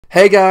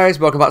Hey guys,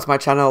 welcome back to my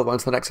channel. Welcome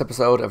to the next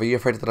episode of Are You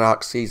Afraid of the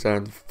Dark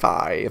Season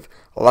 5.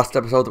 The last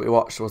episode that we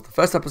watched was the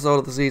first episode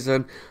of the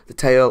season, The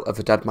Tale of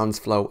the Dead Man's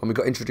Float, and we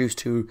got introduced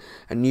to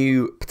a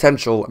new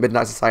potential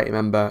Midnight Society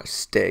member,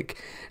 Stig.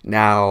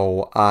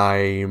 Now,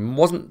 I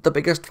wasn't the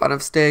biggest fan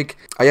of Stig.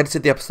 I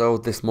edited the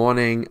episode this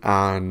morning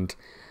and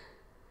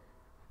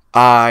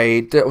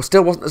I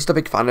still wasn't just a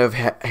big fan of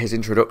his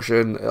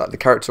introduction. The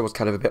character was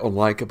kind of a bit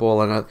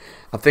unlikable, and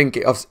I think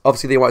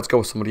obviously they wanted to go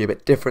with somebody a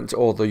bit different to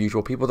all the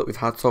usual people that we've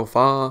had so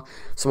far,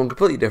 someone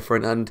completely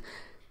different, and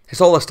his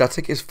whole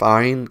aesthetic is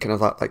fine, kind of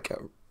that like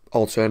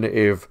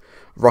alternative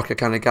rocker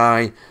kind of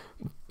guy,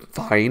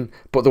 fine,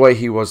 but the way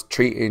he was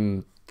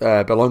treating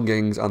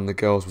belongings and the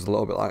girls was a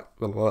little bit like,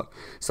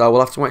 so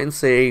we'll have to wait and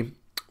see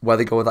where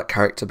they go with that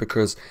character,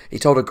 because he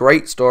told a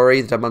great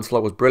story. The Dead Man's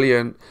Float was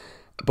brilliant,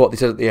 but they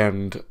said at the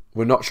end,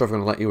 we're not sure if we're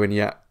going to let you in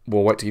yet.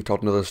 We'll wait till you've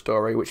told another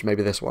story, which may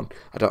be this one.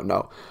 I don't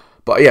know.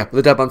 But yeah,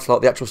 The Dead Man's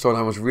Float, the actual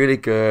storyline was really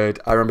good.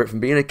 I remember it from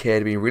being a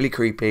kid, being really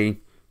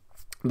creepy.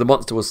 The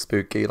monster was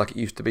spooky, like it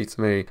used to be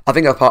to me. I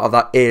think a part of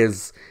that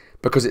is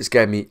because it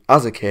scared me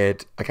as a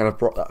kid. I kind of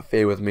brought that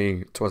fear with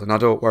me towards an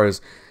adult,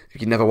 whereas if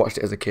you never watched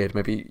it as a kid,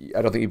 maybe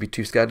I don't think you'd be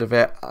too scared of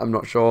it. I'm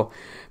not sure.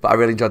 But I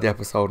really enjoyed the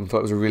episode and thought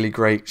it was a really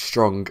great,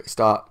 strong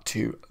start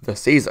to the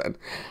season.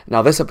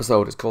 Now, this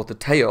episode is called The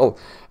Tale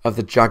of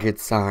the Jagged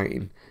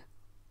Sign.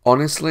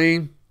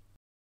 Honestly,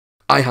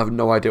 I have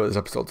no idea what this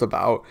episode's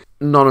about.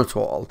 None at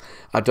all.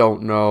 I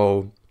don't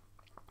know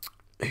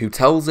who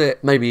tells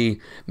it. Maybe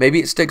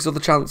it Stig's other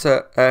chance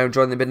at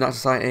joining the Midnight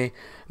Society.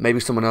 Maybe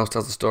someone else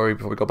tells the story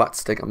before we go back to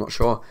Stig. I'm not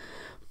sure.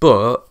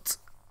 But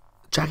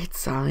Jagged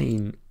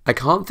Sign, I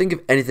can't think of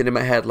anything in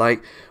my head.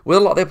 Like, with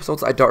a lot of the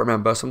episodes I don't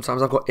remember,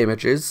 sometimes I've got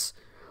images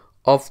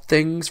of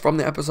things from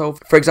the episode.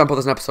 For example,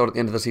 there's an episode at the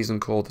end of the season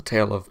called The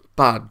Tale of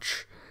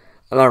Badge,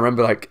 and I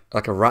remember like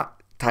a rat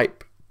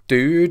type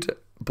dude,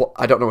 but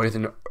I don't know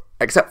anything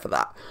except for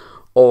that.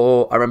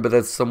 Or I remember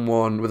there's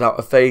someone without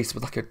a face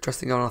with like a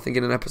dressing on, I think,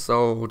 in an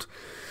episode,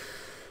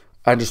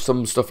 and just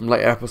some stuff from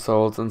later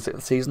episodes and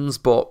seasons.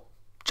 But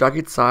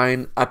Jagged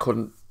Sign, I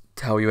couldn't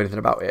tell you anything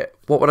about it.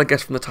 What would I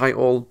guess from the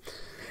title?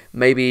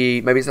 Maybe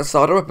it's a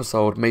Sardo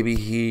episode. Maybe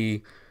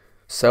he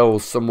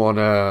sells someone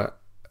a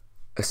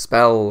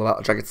spell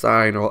about a jagged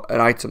sign, or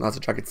an item that has a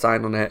jagged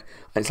sign on it,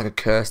 and it's like a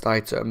cursed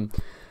item.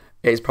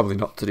 It's probably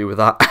not to do with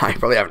that. I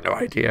probably have no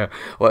idea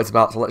what it's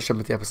about, so let's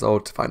jump into the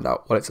episode to find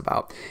out what it's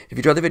about. If you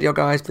enjoyed the video,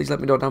 guys, please let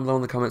me know down below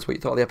in the comments what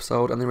you thought of the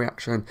episode and the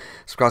reaction.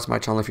 Subscribe to my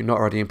channel if you're not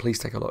already, and please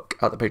take a look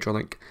at the Patreon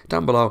link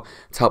down below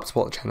to help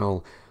support the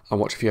channel and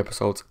watch a few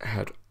episodes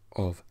ahead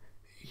of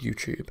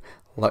YouTube.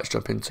 Let's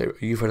jump into Are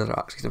You Afraid of the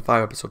Dark Season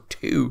 5, Episode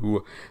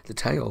 2, The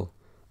Tale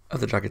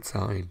of the Jagged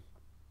Sign.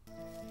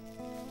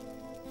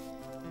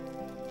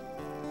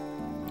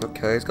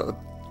 Okay, he's got the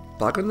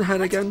bag on the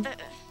head again.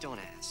 Don't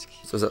ask.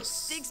 So is that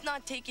Stig's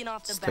not taking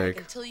off the Stig? bag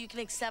until you can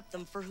accept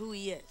him for who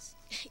he is.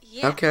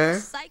 Yeah, Okay.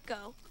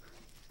 psycho.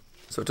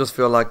 So it does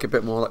feel like a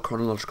bit more like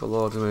chronological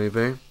order,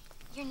 maybe.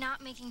 You're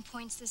not making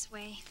points this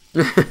way.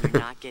 You're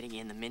not getting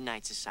in the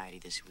Midnight Society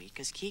this week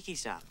because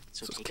Kiki's up.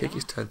 So So it's take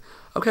Kiki's it off. turn.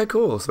 Okay,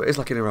 cool. So it is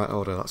like in the right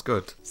order. That's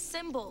good.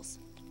 Symbols,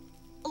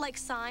 like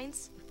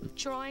signs,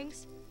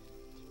 drawings.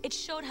 It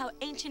showed how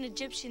ancient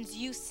Egyptians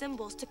used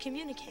symbols to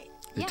communicate.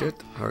 They Yeah. did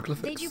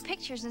hieroglyphics. They do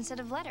pictures instead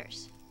of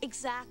letters.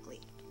 Exactly.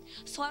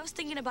 So I was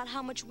thinking about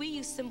how much we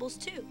use symbols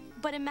too.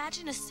 But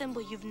imagine a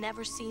symbol you've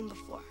never seen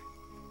before.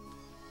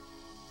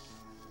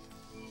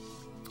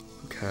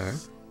 Okay.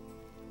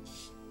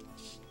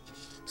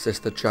 So it's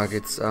the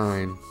jagged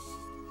sign.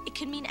 It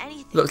could mean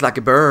anything. Looks like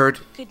a bird.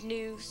 Good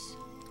news,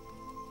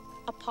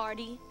 a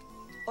party,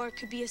 or it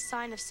could be a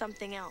sign of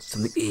something else.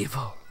 Something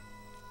evil.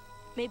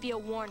 Maybe a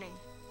warning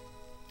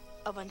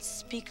of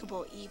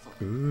unspeakable evil.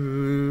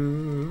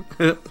 Ooh.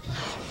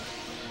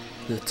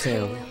 The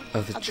Tale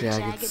of the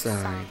Jagged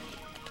Sign.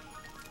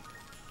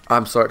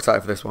 I'm so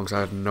excited for this one because I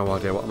had no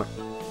idea what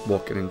I'm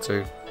walking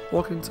into.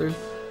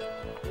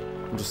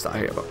 I'm just sat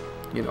here, but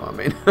you know what I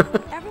mean.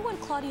 Everyone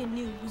Claudia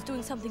knew was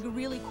doing something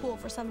really cool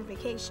for summer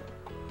vacation.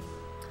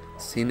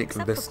 Scenic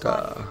Except for Vista.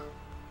 Claudia.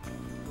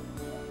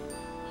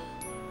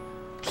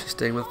 She's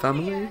staying with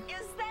family?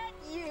 Is that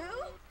you?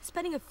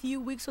 Spending a few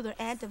weeks with her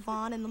Aunt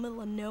Yvonne in the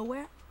middle of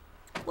nowhere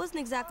wasn't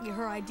exactly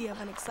her idea of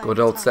an exciting Good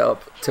old time.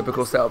 setup,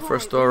 typical setup for a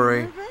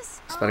story.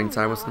 Spending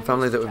time with some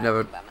family that we've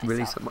never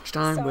really spent much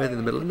time with in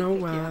the middle of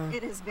nowhere.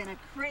 It has been a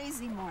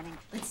crazy morning.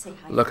 Let's say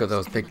hi. Look at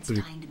those first, big and blue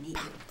it's time to meet.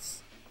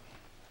 pants.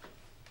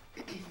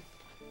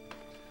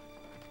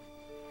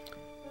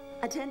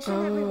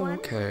 Attention, everyone.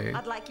 Okay.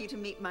 I'd like you to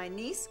meet my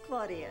niece,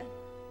 Claudia.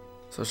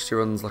 So she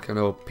runs like an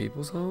old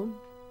people's home?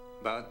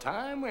 About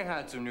time we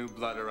had some new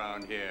blood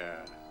around here.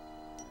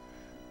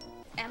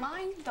 Am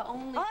I the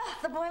only... Ah,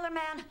 the boiler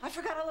man. I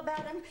forgot all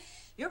about him.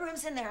 Your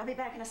room's in there. I'll be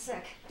back in a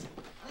sec.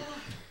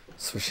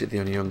 So she's the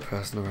only young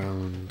person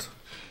around.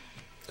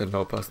 And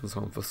no person's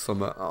home for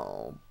summer.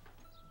 Oh,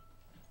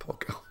 poor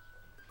girl.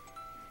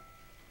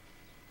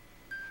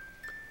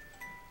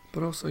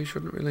 But also you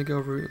shouldn't really go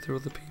rooting through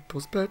other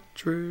people's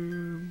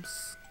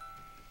bedrooms.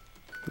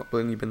 Not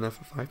believing you've been there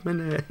for 5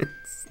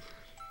 minutes.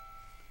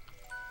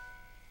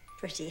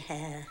 Pretty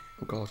hair.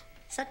 Oh God.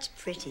 Such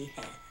pretty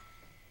hair.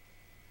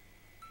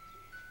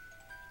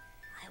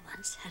 I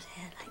once had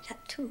hair like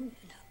that too, you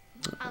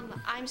know.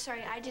 I'm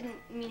sorry, I didn't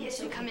mean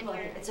to come in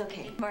here. It's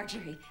okay.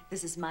 Marjorie,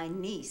 this is my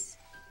niece.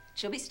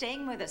 She'll be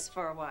staying with us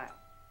for a while.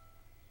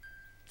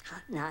 How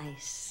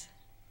nice.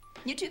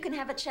 You two can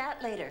have a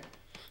chat later.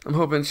 I'm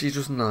hoping she's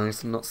just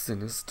nice and not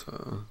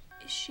sinister.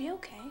 Is she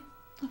okay?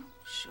 Oh,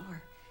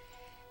 sure.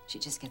 She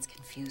just gets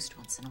confused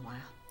once in a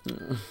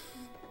while.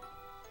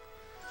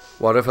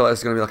 Well, I feel like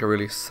it's going to be like a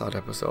really sad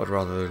episode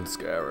rather than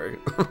scary.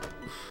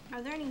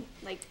 Are there any,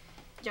 like,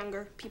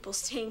 younger people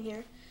staying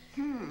here?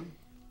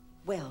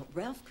 Well,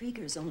 Ralph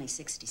Krieger's only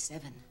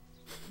 67.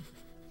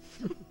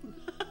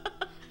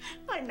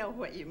 I know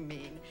what you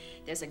mean.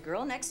 There's a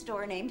girl next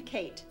door named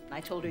Kate. I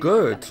told her you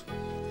were Good.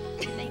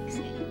 coming. Thanks.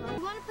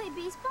 You want to play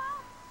baseball?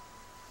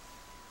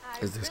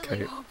 Is this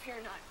Kate? I hope you're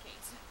not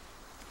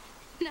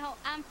Kate. No,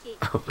 I'm Kate.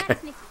 Okay.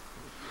 That's Nikki.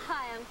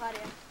 Hi, I'm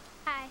Claudia.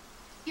 Hi.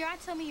 Your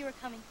aunt told me you were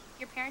coming.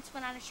 Your parents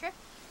went on a trip?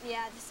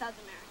 Yeah, to South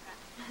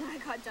America. I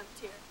got dumped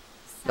here.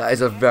 That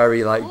is a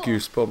very like Cool.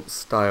 Goosebumps They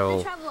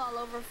style travel all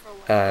over for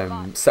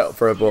work. setup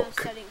for a You know, book.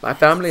 studying My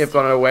family have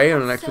gone away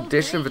on an That's so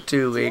expedition for great. 2 Do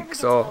you ever weeks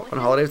get to or go with on them?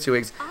 holiday for 2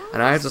 weeks, Oh,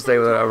 and I have to stay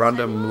with a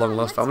random long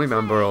lost family let's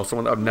member or play.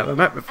 someone that I've never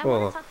met I want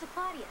before. to talk to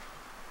Claudia.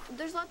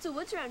 There's lots of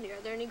woods around here.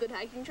 Are there any good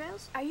hiking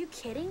trails? Are you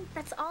kidding?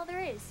 That's all there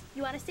is.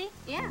 You want to see?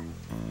 Yeah.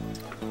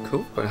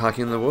 Cool. Going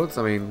hiking in the woods.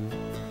 I mean,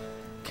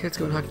 kids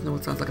going hiking in the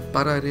woods sounds like a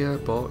bad idea,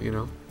 but you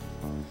know,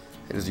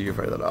 it is you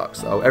very the dark,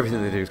 so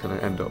everything they do is going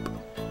to end up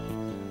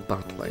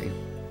badly.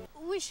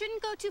 We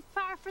shouldn't go too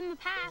far from the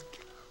path.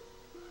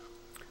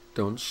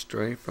 Don't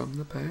stray from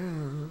the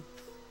path.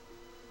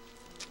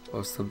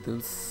 Or something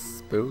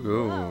spooky.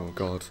 Oh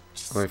God,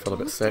 I may feel a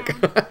bit sick.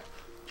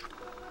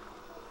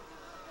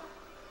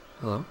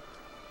 Hello?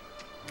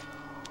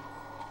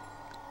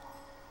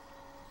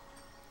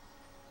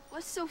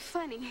 What's so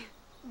funny?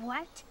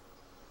 What?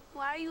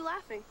 Why are you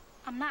laughing?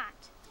 I'm not.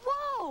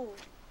 Whoa!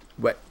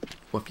 Wait,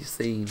 what have you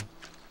seen?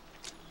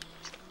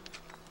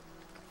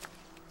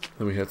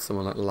 Then we heard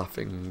someone like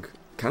laughing.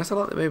 Kind of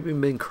sound like they maybe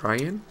been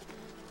crying.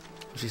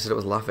 She said it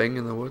was laughing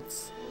in the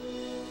woods.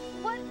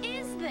 What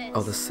is this?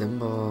 Oh, the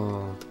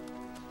symbol.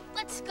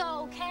 Let's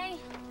go, okay?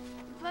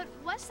 But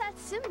what's that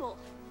symbol?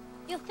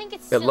 You'll think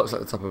it's It silly. looks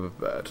like the top of a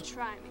bird.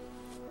 Try me.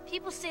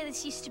 People say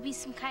this used to be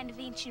some kind of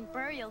ancient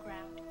burial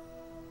ground.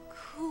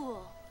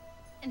 Cool.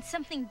 And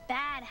something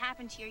bad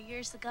happened here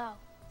years ago.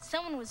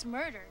 Someone was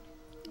murdered.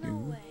 No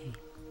way.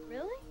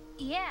 Really?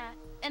 Yeah,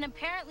 and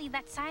apparently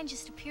that sign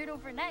just appeared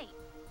overnight.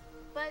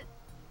 But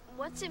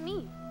what's it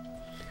mean?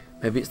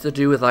 Maybe it's to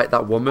do with like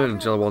that woman,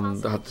 the Everyone one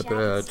calls that it had a the jagged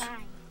bird.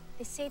 sign.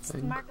 They say it's the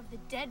thing. mark of the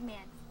dead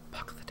man.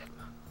 Mark of the dead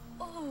man.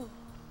 Oh,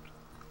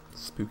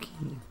 Spooky.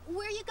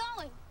 Where are you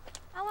going?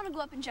 I want to go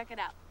up and check it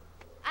out.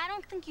 I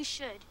don't think you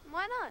should.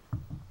 Why not?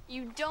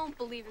 You don't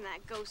believe in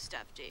that ghost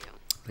stuff, do you?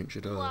 I think she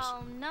does.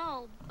 Well,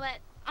 no, but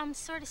I'm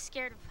sort of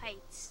scared of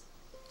heights.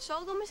 So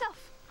I'll go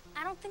myself.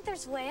 I don't think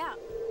there's a way up.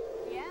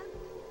 Yeah?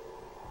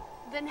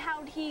 Then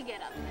how'd he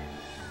get up there?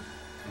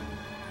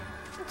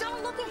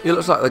 Don't look at He him.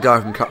 looks like the guy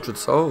from Captured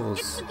It's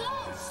Souls. the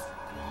ghost.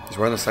 He's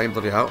wearing the same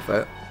bloody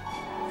outfit.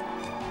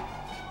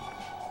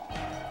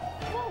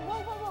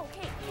 Whoa.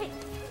 Kate.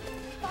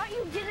 Thought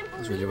you didn't believe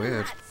That's really in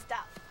weird. that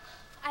stuff.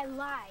 I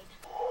lied.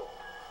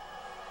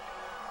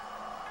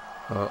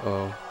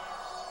 Uh-oh.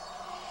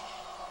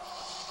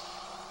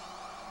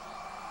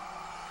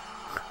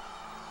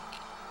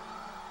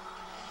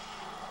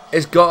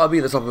 It's gotta be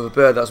the top of a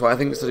bird, that's why I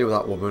think it's to do with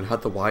that woman who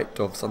had the white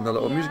doves on the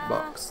little music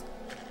box.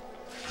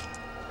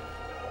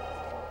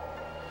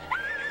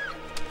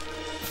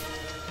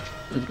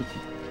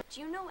 Do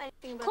you know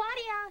anything about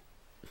Claudia!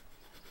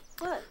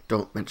 what?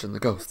 Don't mention the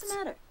What's ghosts. the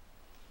matter?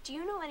 Do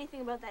you know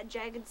anything about that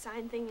jagged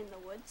sign thing in the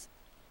woods?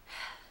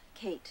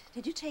 Kate,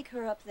 did you take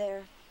her up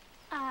there?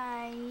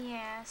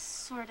 Yeah,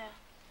 sorta.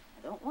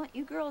 I don't want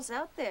you girls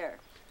out there.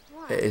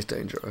 Why? It is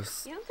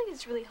dangerous. You don't think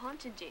it's really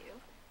haunted, do you?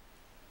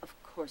 Of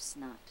course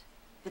not.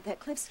 But that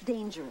cliff's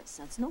dangerous.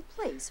 That's no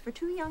place for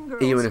two young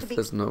girls Even to if be...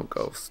 there's no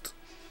ghost.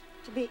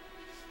 To be...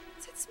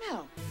 What's that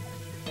smell?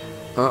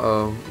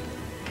 Uh-oh.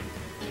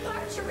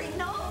 Marjorie,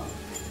 no!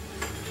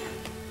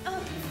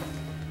 Oh,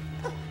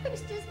 I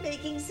was just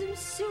making some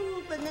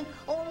soup, and then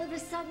all of a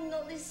sudden,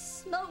 all this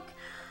smoke.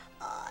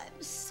 Oh,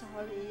 I'm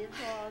sorry,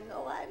 Yvonne.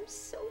 Oh, I'm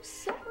so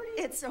sorry.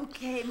 It's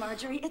okay,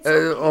 Marjorie. It's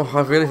okay. Oh,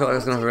 I really thought it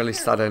was going to have a really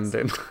sad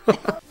ending.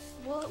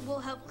 We'll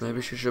help.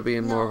 Maybe she should be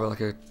in more of a,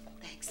 like a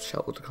Thanks.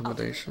 sheltered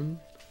accommodation.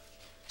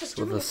 Just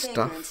with do me the a favor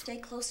stuff. and stay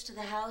close to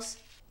the house.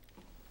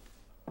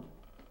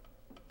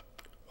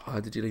 Why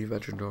did you leave your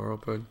bedroom door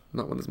open?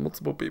 Not when there's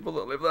multiple people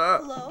that live there.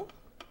 Hello?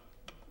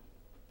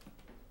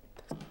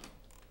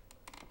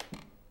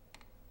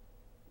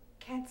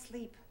 Can't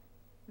sleep.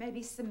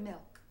 Maybe some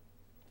milk.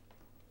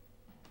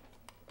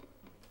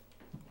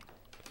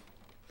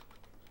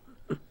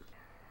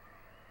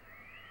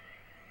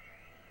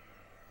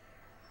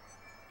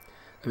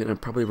 I mean, I'm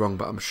probably wrong,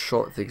 but I'm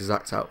sure it's the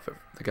exact outfit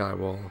the guy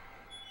wore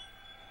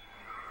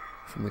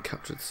From the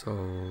captured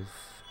souls.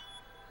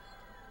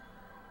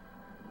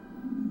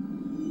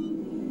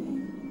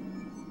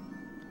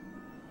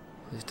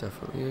 There's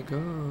definitely a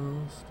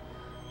ghost.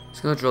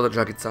 Just gonna draw the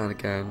jagged sign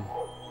again.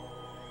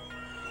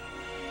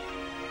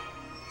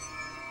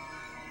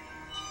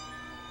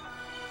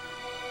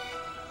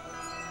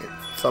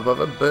 It's top of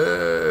a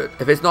bird.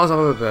 If it's not top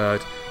of a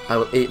bird, I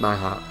will eat my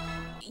hat.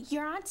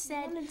 Your aunt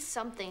said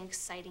something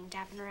exciting to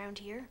happen around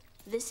here.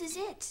 This is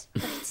it.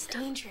 But it's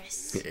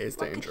dangerous. It is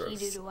dangerous. What could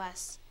he do to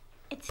us?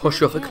 It's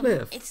Push you not off a him.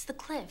 cliff. It's the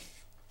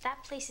cliff.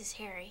 That place is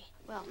hairy.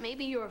 Well,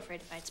 maybe you're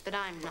afraid of heights, but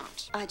I'm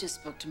not. I just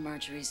spoke to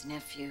Marjorie's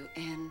nephew,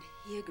 and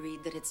he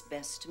agreed that it's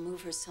best to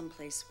move her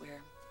someplace where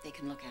they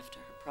can look after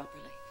her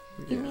properly.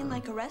 You mean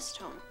like a rest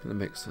home? That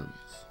makes sense.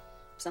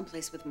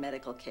 Someplace with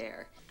medical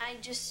care. I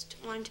just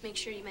wanted to make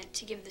sure you meant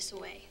to give this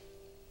away.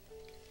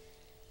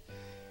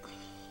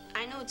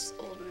 I know it's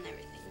old and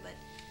everything,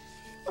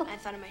 but I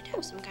thought it might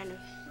have some kind of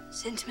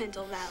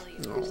sentimental value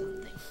or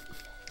something.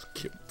 It's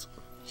cute.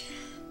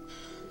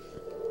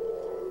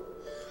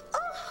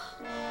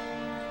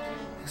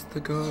 It's the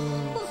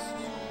ghost.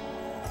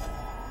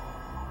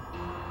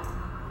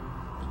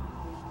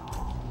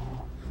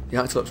 The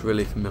actor looks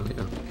really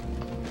familiar.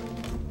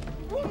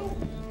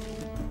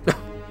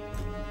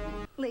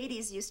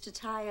 Ladies used to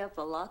tie up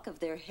a lock of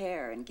their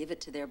hair and give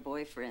it to their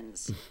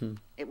boyfriends.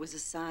 It was a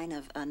sign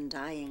of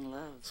undying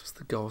love. Is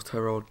the ghost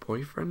her old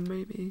boyfriend,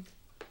 maybe?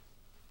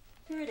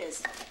 Here it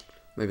is.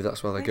 Maybe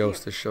that's why the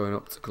ghost is showing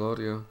up to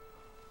Claudia.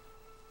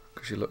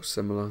 Because she looks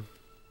similar.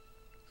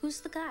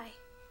 Who's the guy?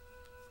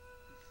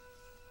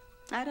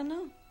 I don't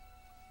know.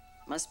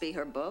 Must be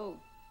her beau.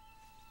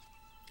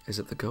 Is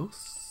it the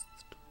ghost?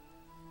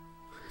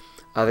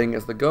 I think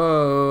it's the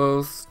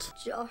ghost.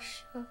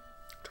 Joshua,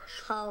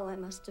 how I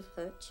must have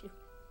hurt you.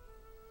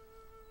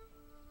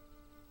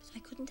 But I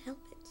couldn't help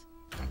it.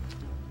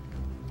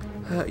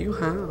 Hurt you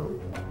how?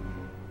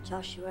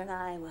 Joshua and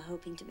I were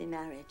hoping to be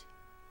married.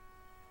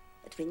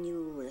 But we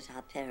knew that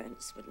our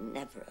parents would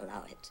never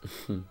allow it.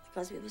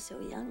 Because we were so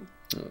young.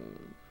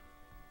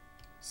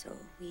 So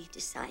we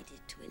decided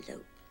to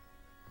elope.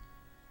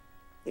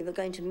 We were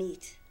going to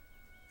meet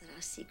at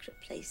our secret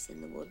place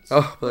in the woods.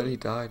 Oh, but then he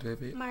died,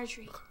 maybe.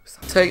 Marjorie.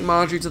 Take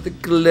Marjorie to the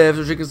cliff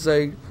so she can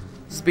say,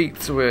 speak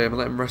to him and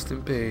let him rest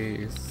in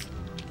peace.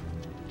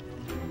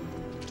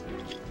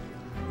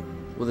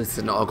 Well, this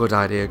is not a good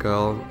idea,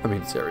 girl. I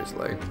mean,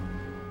 seriously.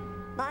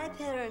 My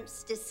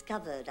parents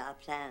discovered our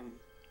plan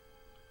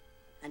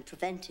and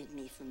prevented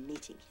me from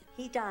meeting him.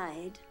 He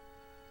died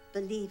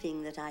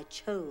believing that I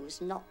chose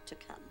not to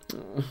come.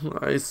 Oh,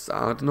 that is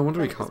sad. No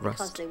wonder he But it can't was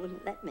because rest. they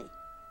wouldn't let me.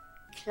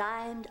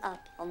 Climbed up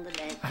on the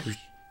ledge I was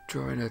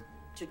drawing a...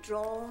 to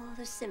draw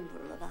the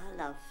symbol of our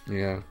love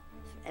Yeah.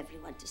 for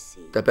everyone to see.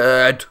 The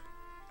bird!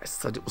 I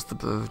said it was the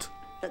bird.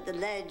 But the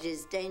ledge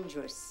is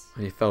dangerous,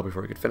 And he fell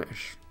before he could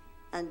finish.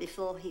 and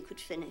before he could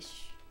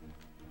finish,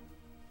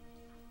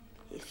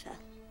 he fell.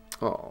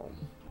 Oh.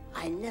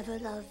 I never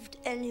loved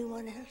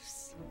anyone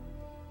else.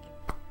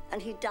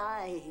 And he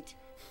died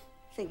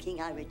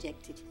thinking I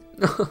rejected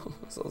him.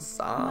 So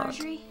sad.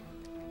 Marjorie,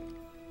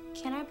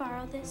 can I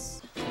borrow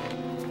this?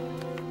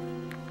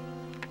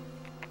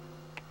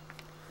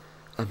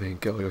 I mean,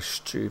 girl, you're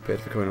stupid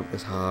for going up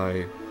this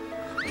high.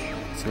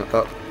 It's not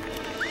that...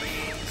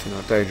 It's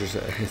not how dangerous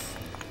it is.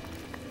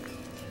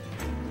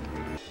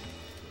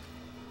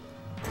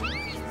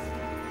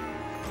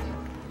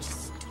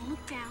 Just don't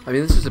look down. I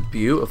mean, this is a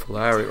beautiful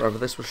area, wherever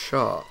this was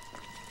shot.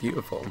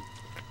 Beautiful.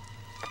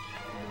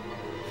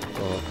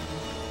 But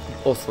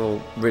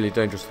also really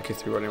dangerous for kids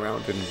to be running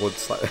around in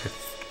woods like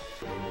this.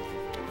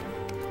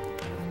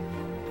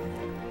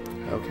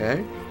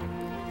 Okay.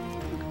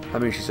 I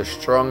mean, she's a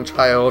strong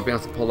child, being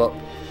able to pull up.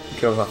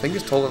 Girl, I think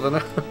is taller than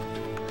her.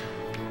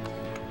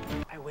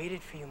 I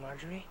waited for you,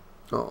 Marjorie.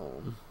 Oh.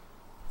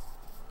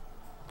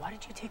 Why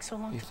did you take so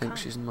long You to think come?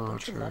 she's Don't you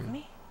Marjorie? love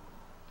me?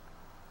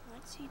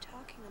 What's he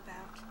talking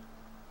about?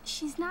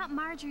 She's not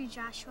Marjorie,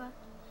 Joshua.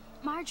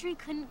 Marjorie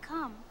couldn't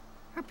come.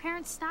 Her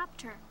parents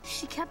stopped her.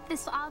 She kept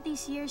this all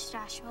these years,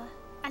 Joshua,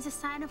 as a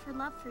sign of her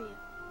love for you.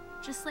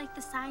 Just like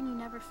the sign you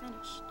never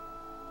finished.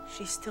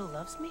 She still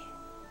loves me?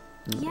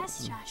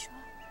 Yes, Joshua.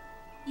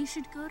 You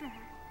should go to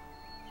her.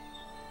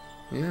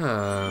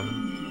 Yeah.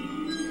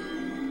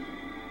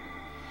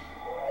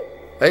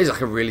 That is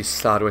like a really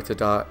sad way to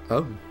die.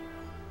 Oh.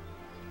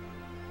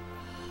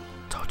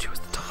 Told you it was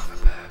the top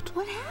of a bird.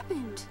 What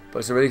happened? But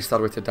it's a really sad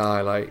way to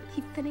die, like,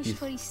 He finished you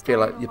what he feel started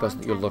like a the person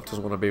long that you time love ago.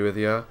 doesn't want to be with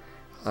you,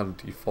 and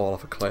you fall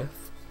off a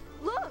cliff.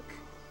 Look!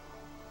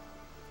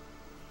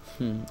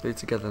 They're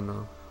together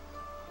now.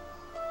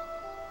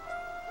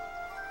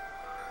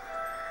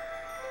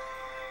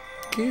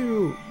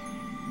 Cute.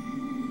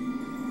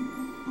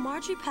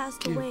 Marjorie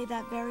passed Cute. away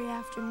that very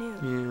afternoon.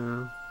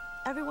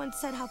 Yeah. Everyone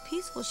said how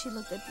peaceful she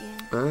looked at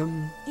the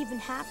end. Even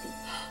happy.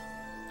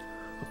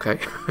 Okay.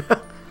 They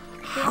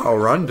How all said it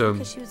was random.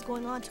 Because she was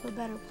going on to a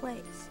better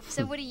place.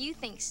 So what do you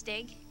think,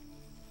 Stig?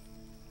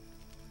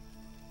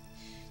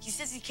 He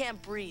says he can't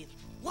breathe.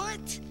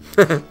 What?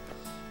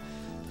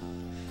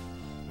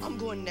 I'm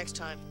going next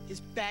time. This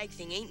bag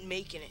thing ain't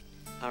making it.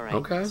 Alright,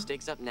 Okay.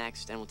 Stig's up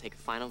next, and we'll take a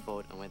final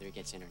vote on whether he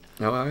gets in or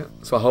not. Alright,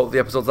 so I hope the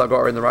episodes I got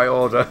are in the right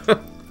order.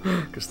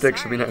 Because Stig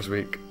should be next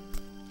week.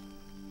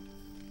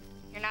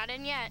 You're not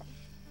in yet.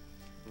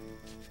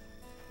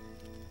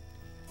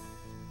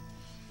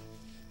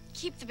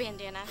 Keep the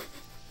bandana.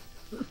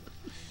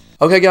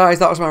 Okay guys,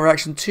 that was my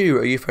reaction to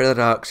Are You Afraid of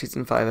the Dark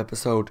Season 5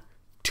 Episode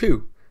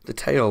 2, The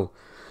Tale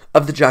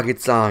of the Jagged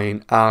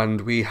Sign,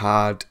 and we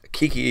had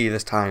Kiki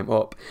this time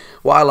up.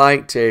 What I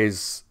liked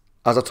is,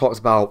 as I talked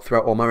about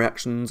throughout all my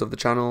reactions of the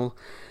channel,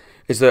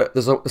 is that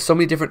there's so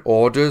many different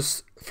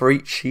orders for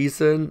each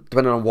season,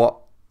 depending on what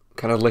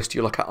kind of list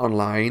you look at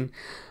online,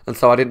 and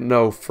so I didn't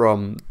know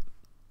from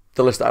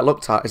the list that I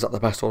looked at, is that the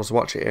best order to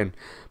watch it in,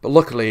 but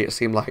luckily it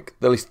seemed like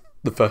at least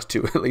the first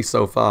two, at least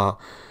so far,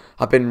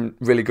 have been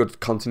really good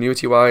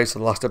continuity-wise. So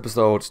the last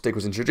episode, Stig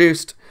was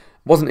introduced,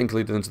 wasn't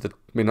included into the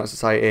Midnight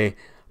Society,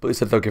 but they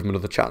said they'll give him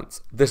another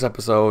chance. This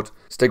episode,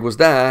 Stig was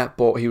there,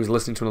 but he was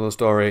listening to another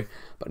story,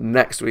 but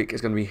next week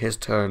is going to be his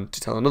turn to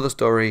tell another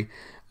story,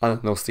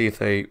 and they'll see if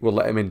they will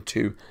let him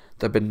into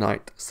the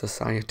Midnight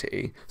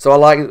Society. So I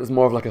like that there's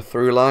more of like a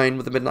through line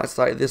with the Midnight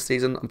Society this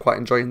season. I'm quite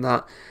enjoying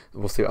that.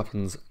 We'll see what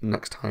happens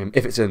next time,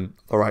 if it's in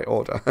the right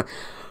order.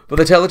 But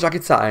the Tale of the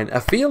Jagged Sign, I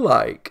feel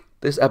like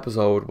this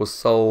episode was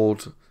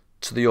sold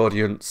to the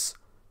audience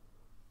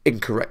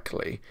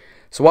incorrectly.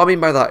 So what I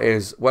mean by that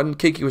is, when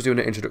Kiki was doing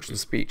an introduction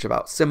speech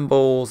about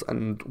symbols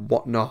and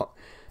whatnot,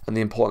 and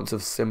the importance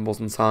of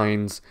symbols and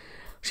signs,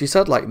 she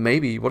said, like,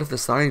 maybe, what if the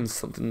sign's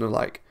something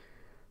like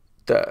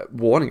the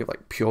warning of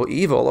like pure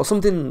evil, or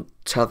something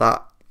to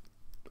that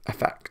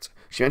effect.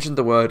 She mentioned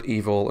the word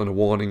evil and a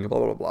warning, blah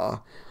blah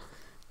blah.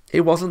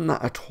 It wasn't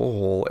that at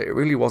all. It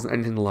really wasn't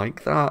anything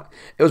like that.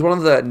 It was one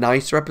of the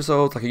nicer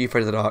episodes, like Are You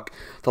Afraid of the Dark?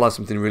 They'll have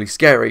something really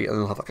scary, and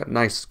they'll have like a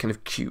nice, kind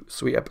of cute,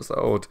 sweet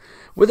episode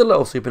with a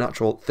little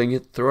supernatural thing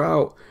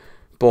throughout.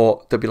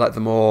 But there'd be like the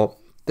more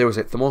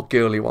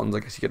girly ones, I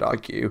guess you could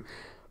argue.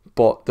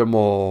 But they're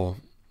more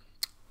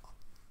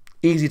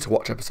easy to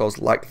watch episodes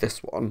like this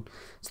one.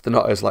 So they're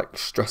not as like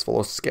stressful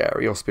or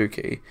scary or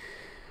spooky.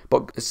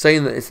 But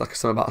saying that it's like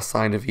something about a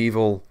sign of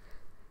evil,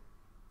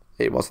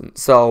 it wasn't.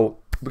 So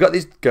we got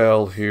this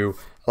girl who,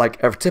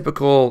 like a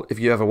typical, if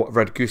you ever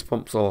read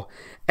Goosebumps or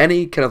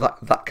any kind of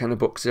that kind of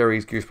book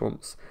series,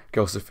 Goosebumps,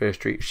 Ghosts of Fear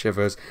Street,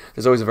 Shivers,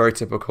 there's always a very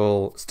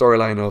typical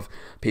storyline of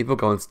people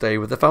go and stay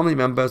with their family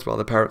members while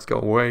their parents go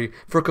away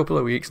for a couple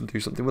of weeks and do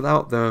something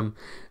without them,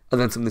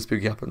 and then something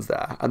spooky happens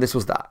there. And this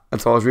was that.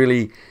 And so I was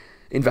really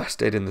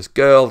invested in this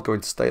girl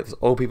going to stay at this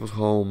old people's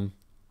home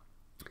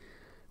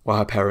while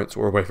her parents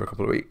were away for a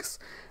couple of weeks.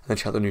 And then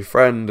she had a new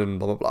friend and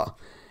blah blah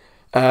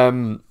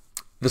blah.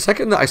 The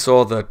second that I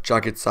saw the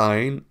jagged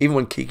sign, even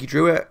when Kiki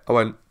drew it, I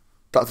went,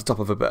 that's the top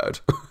of a bird.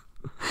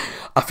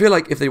 I feel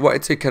like if they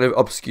wanted to kind of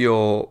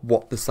obscure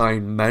what the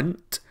sign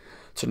meant,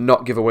 to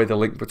not give away the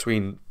link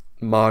between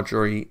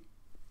Marjorie,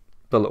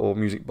 the little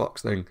music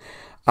box thing,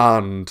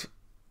 and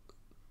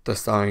the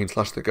sign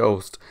 / the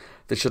ghost,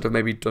 they should have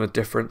maybe done a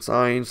different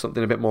sign,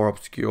 something a bit more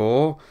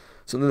obscure,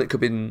 something that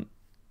could have been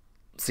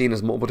seen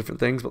as multiple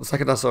different things. But the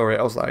second I saw it,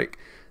 I was like,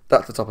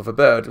 that's the top of a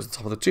bird. It was the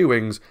top of the two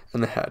wings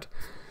and the head.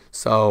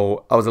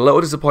 So I was a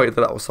little disappointed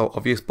that was so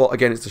obvious, but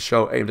again, it's a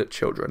show aimed at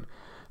children,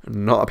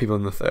 not at people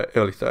in the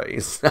early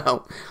 30s.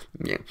 So,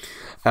 yeah.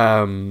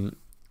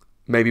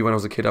 Maybe when I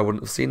was a kid I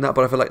wouldn't have seen that,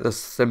 but I feel like the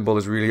symbol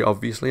is really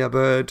obviously a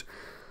bird.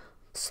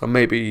 So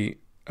maybe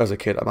as a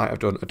kid I might have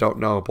done, I don't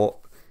know, but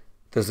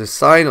there's this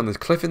sign on this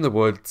cliff in the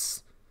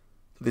woods.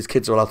 These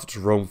kids are allowed to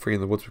just roam free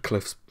in the woods with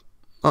cliffs.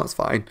 That's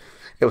fine.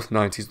 It was the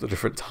 90s, at a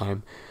different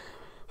time.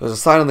 There's a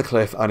sign on the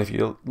cliff, and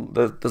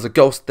there's a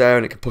ghost there,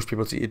 and it can push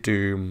people to your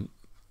doom.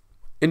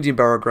 Indian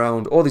burial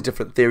ground, all these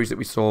different theories that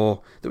we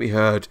saw, that we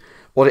heard.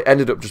 What it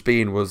ended up just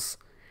being was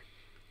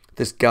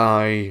this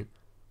guy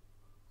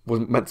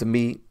was meant to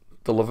meet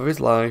the love of his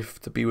life,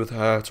 to be with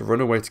her, to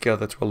run away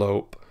together, to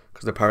elope,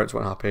 because their parents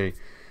weren't happy.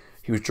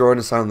 He was drawing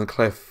a sign on the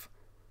cliff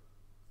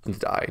and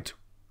died.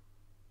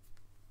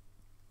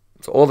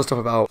 So all the stuff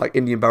about like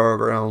Indian burial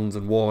grounds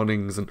and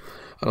warnings and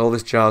all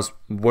this jazz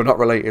were not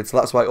related. So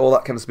that's why all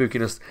that kind of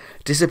spookiness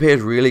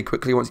disappeared really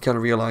quickly once you kind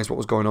of realised what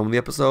was going on in the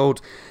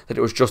episode. That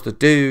it was just a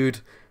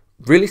dude,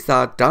 really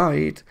sad,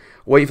 died,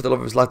 waiting for the love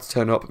of his life to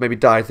turn up, maybe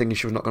died thinking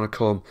she was not going to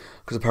come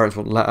because her parents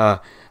wouldn't let her,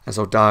 and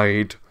so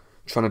died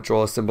trying to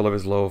draw a symbol of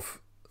his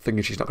love,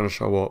 thinking she's not going to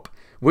show up,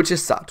 which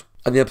is sad.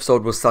 And the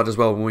episode was sad as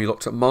well when we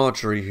looked at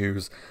Marjorie,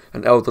 who's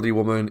an elderly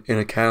woman in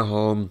a care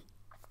home.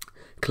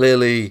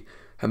 Clearly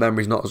her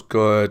memory's not as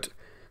good.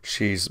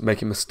 She's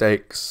making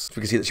mistakes.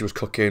 We can see that she was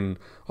cooking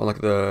on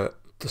like the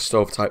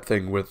stove type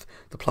thing with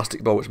the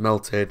plastic bowl which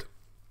melted.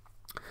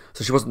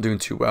 So she wasn't doing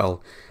too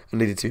well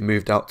and needed to be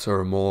moved out to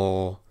a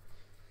more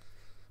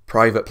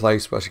private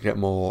place where she could get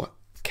more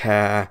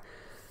care.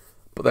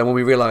 But then when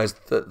we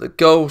realised that the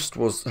ghost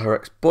was her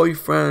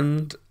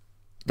ex-boyfriend,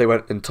 they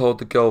went and told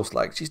the ghost,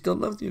 like, she still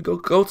loves you,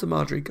 go to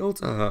Marjorie, go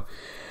to her.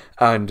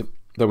 And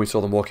then we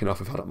saw them walking off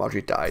and found out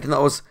Marjorie died. And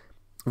that was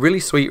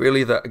really sweet,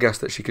 really, that I guess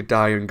that she could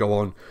die and go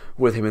on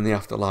with him in the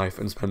afterlife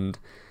and spend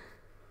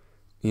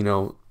you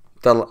know,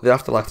 they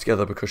have to life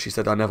together because she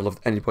said, I never loved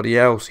anybody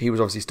else. He was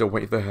obviously still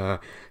waiting for her.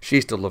 She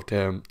still loved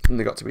him. And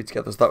they got to be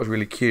together. So that was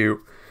really cute.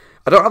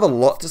 I don't have a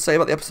lot to say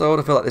about the episode.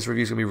 I feel like this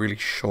review is going to be really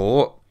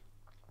short.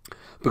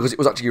 Because it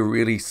was actually a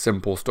really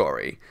simple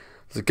story.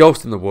 There's a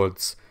ghost in the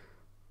woods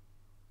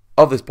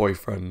of this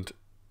boyfriend.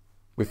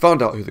 We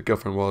found out who the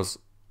girlfriend was.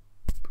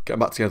 Get them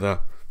back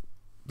together.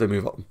 They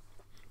move on.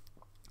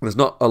 There's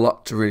not a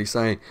lot to really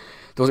say.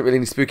 There wasn't really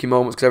any spooky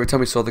moments because every time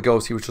we saw the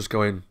ghost, he was just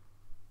going,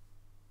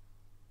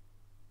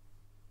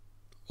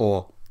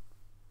 or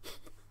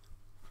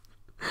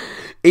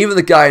even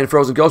the guy in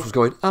Frozen Ghost was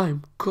going,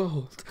 I'm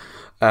cold.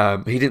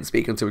 He didn't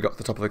speak until we got to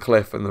the top of the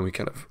cliff, and then we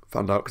kind of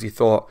found out because he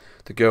thought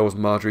the girl was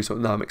Marjorie, so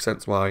now it makes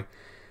sense why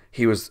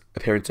he was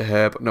appearing to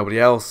her but nobody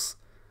else,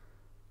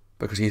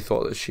 because he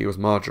thought that she was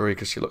Marjorie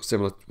because she looked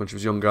similar when she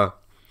was younger.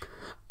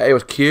 It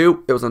was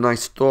cute, it was a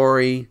nice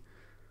story,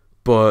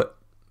 but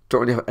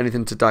don't really have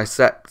anything to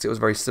dissect. It was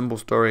a very simple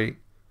story,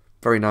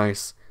 very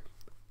nice.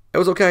 It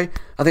was okay.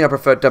 I think I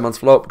preferred Dead Man's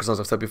Float because, as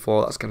I've said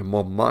before, that's kind of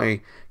more my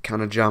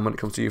kind of jam when it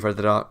comes to Afraid of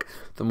the Dark,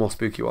 the more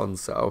spooky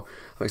ones. So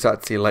I'm excited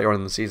to see later on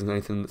in the season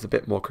anything that's a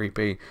bit more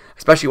creepy,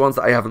 especially ones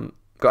that I haven't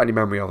got any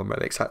memory of. I'm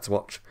really excited to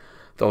watch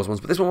those ones.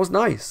 But this one was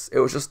nice. It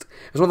was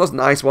one of those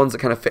nice ones that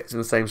kind of fits in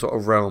the same sort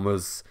of realm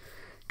as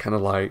kind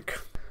of like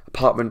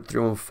Apartment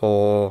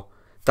 314,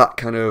 that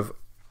kind of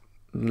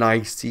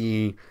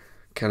nicey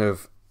kind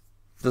of.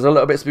 There's a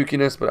little bit of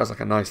spookiness, but it has like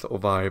a nice little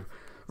vibe.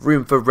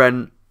 Room for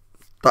Rent.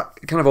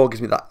 That kind of all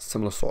gives me that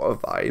similar sort of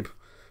vibe,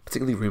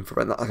 particularly Room for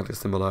Rent. That's kind of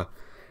similar.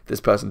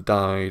 This person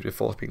died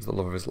before speaking to the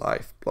love of his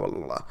life. Blah blah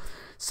blah blah.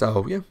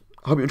 So yeah,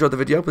 I hope you enjoyed the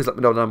video. Please let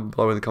me know down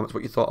below in the comments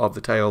what you thought of the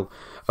tale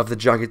of the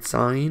Jagged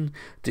Sign.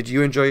 Did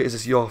you enjoy it? Is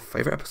this your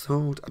favourite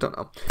episode? I don't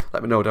know.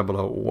 Let me know down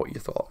below what you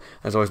thought.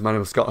 As always, my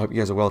name is Scott. I hope you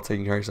guys are well,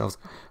 taking care of yourselves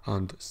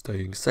and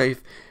staying safe.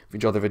 If you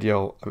enjoyed the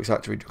video, I'm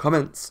excited to read your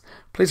comments.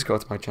 Please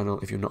subscribe to my channel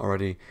if you're not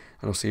already,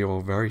 and I'll see you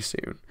all very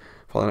soon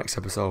for the next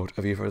episode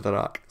of Afraid of the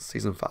Dark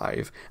Season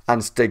 5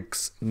 and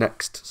Stig's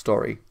next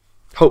story.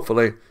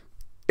 Hopefully,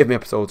 if my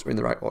episodes are in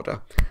the right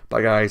order.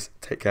 Bye guys,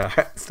 take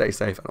care, stay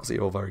safe, and I'll see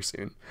you all very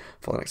soon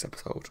for the next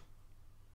episode.